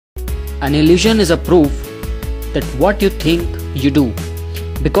An illusion is a proof that what you think you do,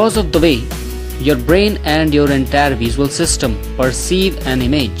 because of the way your brain and your entire visual system perceive an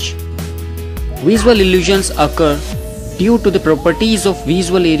image. Visual illusions occur due to the properties of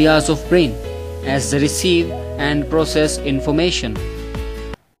visual areas of brain as they receive and process information.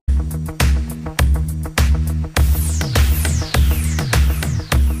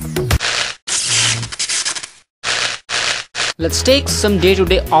 Let's take some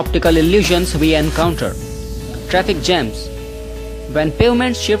day-to-day optical illusions we encounter. Traffic jams. When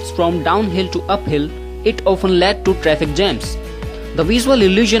pavement shifts from downhill to uphill, it often leads to traffic jams. The visual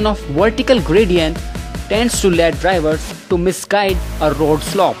illusion of vertical gradient tends to lead drivers to misguide a road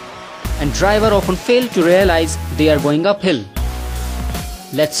slope, and drivers often fail to realize they are going uphill.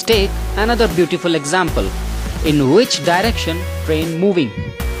 Let's take another beautiful example. In which direction train moving?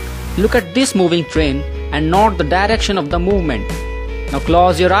 Look at this moving train and note the direction of the movement. Now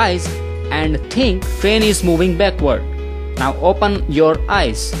close your eyes and think train is moving backward. Now open your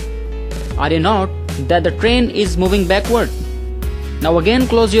eyes. Are you not that the train is moving backward? Now again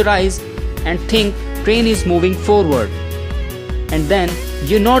close your eyes and think train is moving forward. And then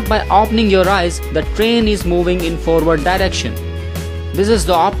you note by opening your eyes the train is moving in forward direction. This is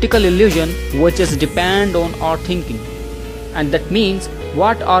the optical illusion which is depend on our thinking. And that means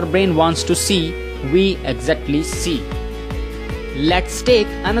what our brain wants to see, we exactly see. Let's take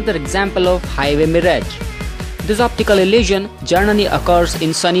another example of highway mirage. This optical illusion generally occurs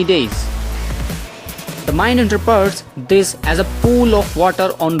in sunny days. The mind interprets this as a pool of water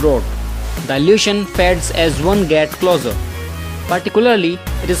on road. The illusion fades as one gets closer. Particularly,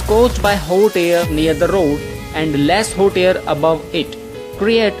 it is caused by hot air near the road and less hot air above it,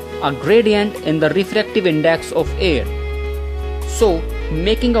 create a gradient in the refractive index of air. So,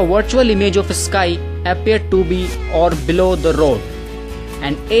 making a virtual image of a sky appear to be or below the road,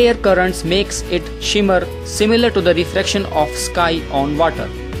 and air currents makes it shimmer similar to the reflection of sky on water.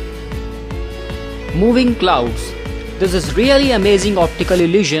 Moving clouds. This is really amazing optical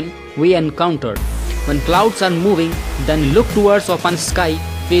illusion we encountered. When clouds are moving, then look towards open sky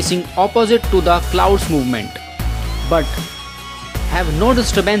facing opposite to the clouds movement, but have no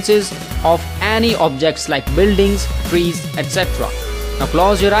disturbances of any objects like buildings, trees, etc. Now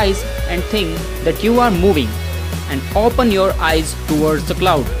close your eyes and think that you are moving and open your eyes towards the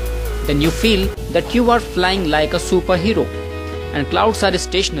cloud. Then you feel that you are flying like a superhero, and clouds are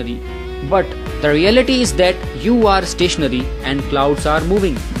stationary, but the reality is that you are stationary and clouds are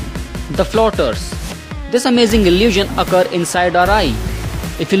moving. The floaters. This amazing illusion occurs inside our eye.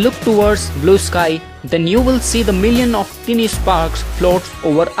 If you look towards blue sky, then you will see the million of tiny sparks float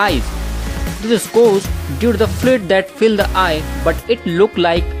over eyes. This is caused due to the fluid that fill the eye, but it look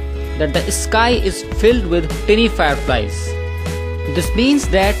like that the sky is filled with tiny fireflies. This means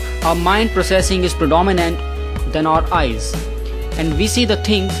that our mind processing is predominant than our eyes, and we see the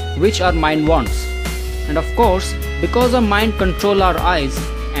things which our mind wants. And of course, because our mind control our eyes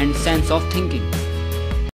and sense of thinking.